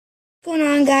What's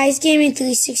going on, guys? Gaming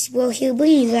 360 Bro here,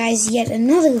 bringing you guys yet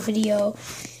another video.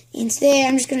 And today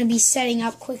I'm just going to be setting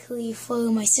up quickly for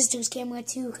my sister's camera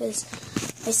too, because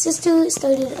my sister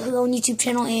started her own YouTube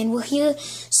channel and we're here.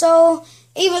 So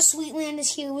Ava Sweetland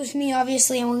is here with me,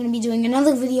 obviously, and we're going to be doing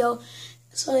another video.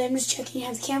 So I'm just checking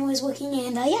how the camera is working,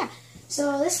 and yeah.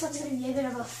 So this one's going to be a bit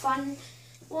of a fun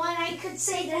one, I could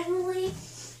say, definitely.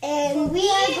 And we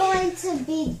are going to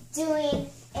be doing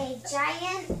a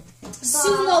giant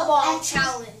Sumo ball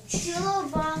challenge.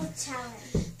 Sumo ball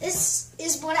challenge. This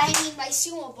is what I mean by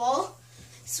sumo ball.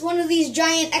 It's one of these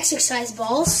giant exercise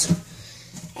balls.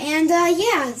 And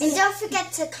yeah. And don't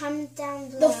forget to comment down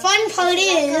below. The fun part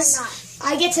is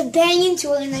I get to bang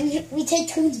into it, and then we take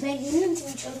turns banging into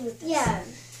each other with this. Yeah.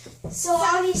 So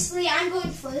obviously I'm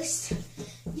going first.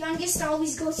 Youngest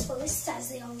always goes first, as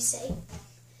they always say.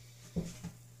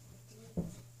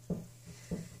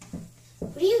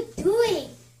 What are you doing?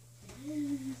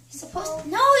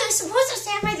 You're supposed to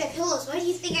stand by the pillows. Why do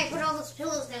you think I put all those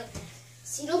pillows there?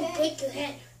 So you don't break your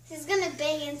head. He's gonna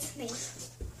bang into me.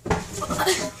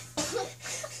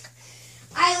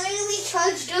 I literally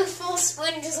charged her full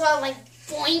sprint and just went like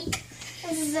boink.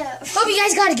 So, Hope you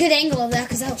guys got a good angle of that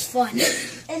because that was fun.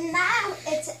 and now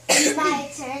it's my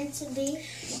turn to be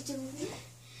doing.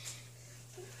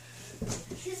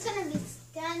 He's gonna be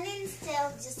standing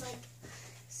still, just like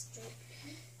straight.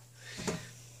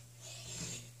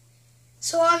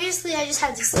 So obviously I just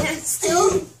had to stand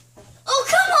still. Oh,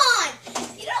 come on!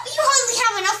 You hardly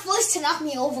have enough force to knock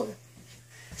me over.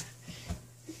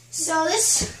 So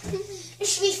this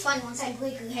should be fun once I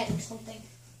break her head or something.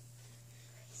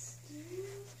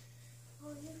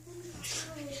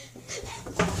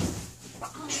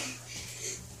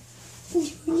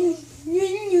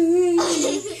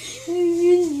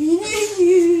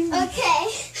 Okay,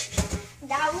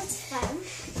 that was fun.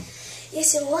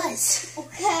 Yes, it was.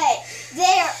 Okay,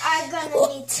 there are gonna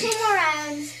be 2 more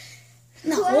rounds.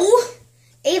 No,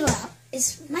 Ava,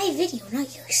 it's my video,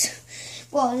 not yours.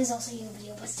 Well, it is also your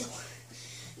video, but still,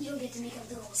 you don't get to make up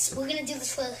the rules. We're gonna do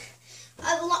this for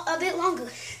a bit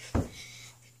longer.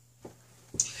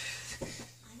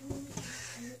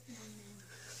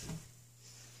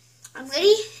 I'm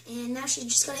ready, and now she's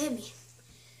just gonna hit me.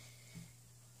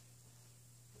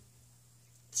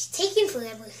 She's taking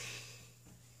forever.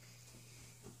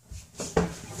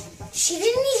 She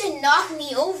didn't even knock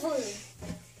me over.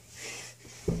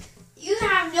 You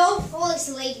have no force,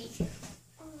 lady.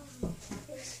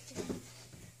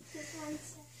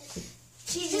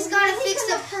 She's just gotta fix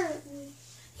the hurt me.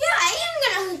 Yeah, I am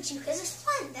gonna hurt you because it's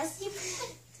fun. That's the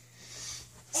point.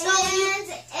 And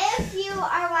if you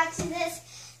are watching this,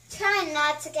 try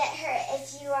not to get hurt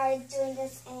if you are doing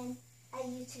this in a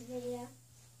YouTube video.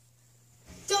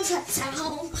 Don't try this at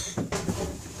home.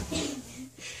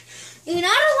 You're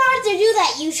not allowed to do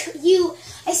that.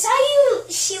 I saw you.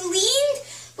 She leaned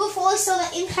before, so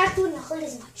the impact wouldn't hurt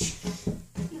as much.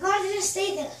 You gotta just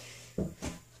stay there.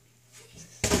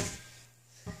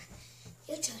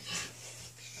 Your turn.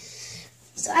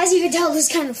 So as you can tell, this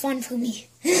is kind of fun for me.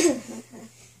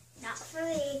 Not for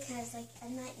me, because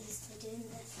I'm not used to doing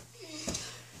this.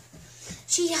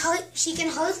 She can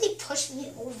hardly push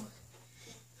me over.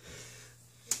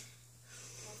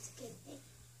 That's a good thing.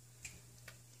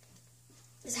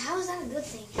 How is that a good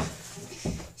thing?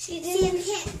 See, you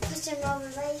can't push him over,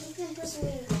 right? You can push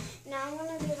me. Now I'm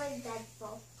gonna be like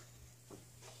Deadpool.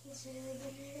 He's really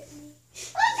gonna hurt me.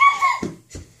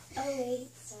 Oh wait,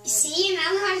 sorry. See, now I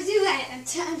know how to do that.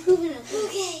 I'm proving it.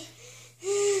 Okay.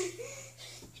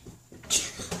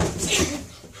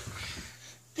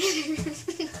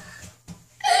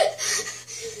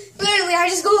 Literally, I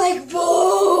just go like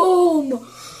boom.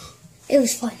 It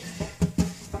was fun.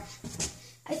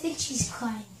 I think she's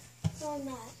crying. No, I'm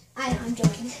not. I'm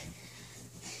joking.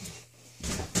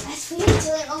 That's weird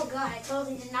until oh god, I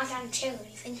totally did not knock down a chair or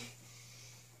anything.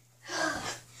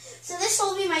 So this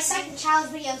will be my second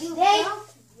challenge video today.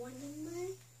 One of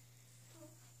my...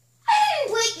 I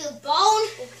didn't break your bone.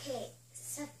 Okay,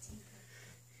 something.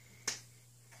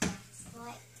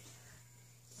 What?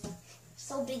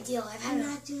 So big deal. I'm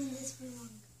not doing this for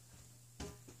long.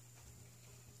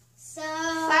 So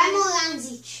 5 more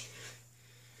rounds each.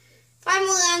 5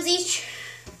 more rounds each.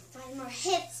 5 more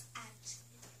hits, actually.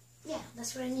 Yeah,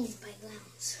 that's what I need by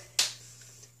rounds.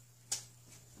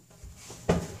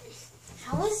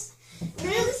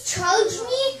 Really charge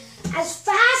me as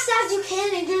fast as you can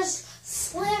and just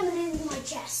slam it into my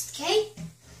chest, okay?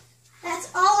 That's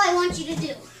all I want you to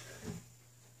do.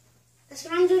 That's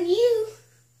what I'm doing to you.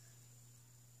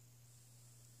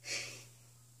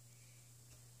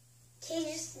 Okay,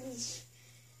 just...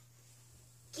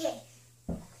 Okay.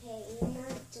 Okay, you're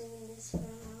not doing this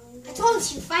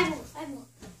almost here. 5 more. 5 more.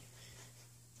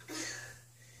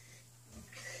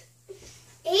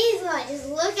 Ava, just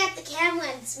look at the camera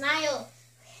and smile.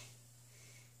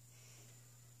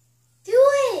 Do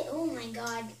it! Oh my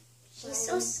god. She's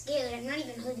so scared. I'm not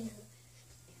even holding her.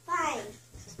 5.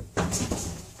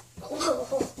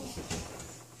 Whoa.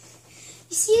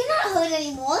 You see, you're not hurt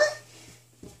anymore.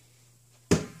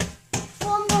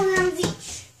 4 more rounds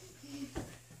each.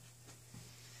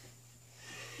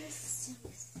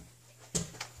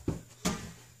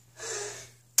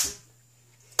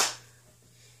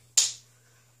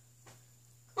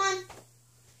 Come on.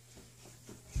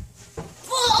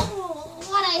 Oh,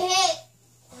 what I hit.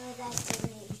 Oh, that's the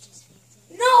way you just fixed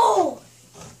it. No!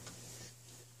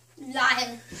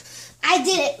 Liar. I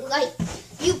did it right.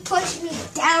 You pushed me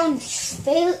down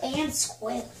fair and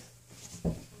square.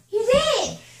 You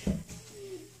did.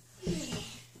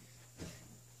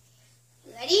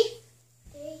 Ready?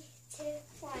 3, 2,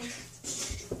 1.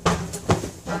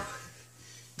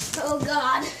 Oh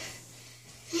God.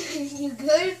 You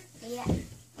good? Yeah.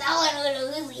 That one would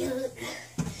have really hurt.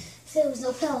 There was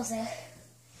no pills there.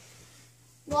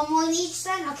 1 more in each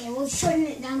then? Okay, we'll shorten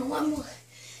it down to 1 more.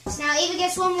 So now Ava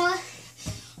gets 1 more.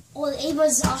 Or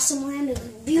Ava's awesome land, or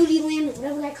beauty land, or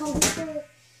whatever I call this for.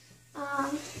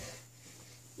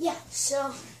 Yeah,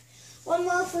 so 1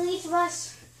 more for each of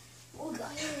us. Oh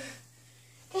God.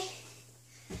 Okay.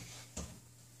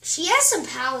 She has some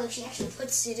power if she actually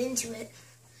puts it into it.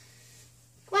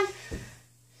 Come on.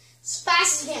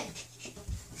 Splash again.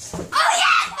 Oh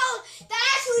yeah! Oh, that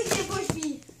actually did push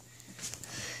me.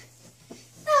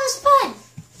 That was fun.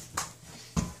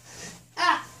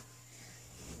 Ah.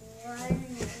 1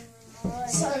 more.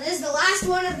 So this is the last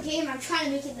one of the game. I'm trying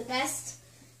to make it the best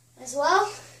as well.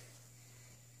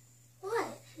 What?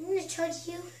 I'm gonna charge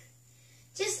you.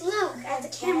 Just look at the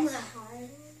camera.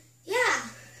 Yeah.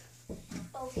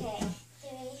 Okay. 3,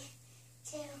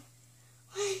 2,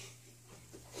 1.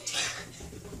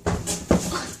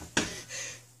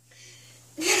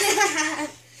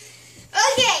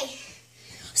 Okay.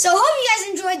 So hope you guys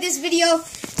enjoyed this video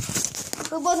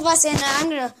for both of us, and I'm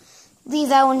gonna leave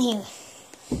that one here.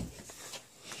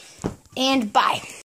 And bye.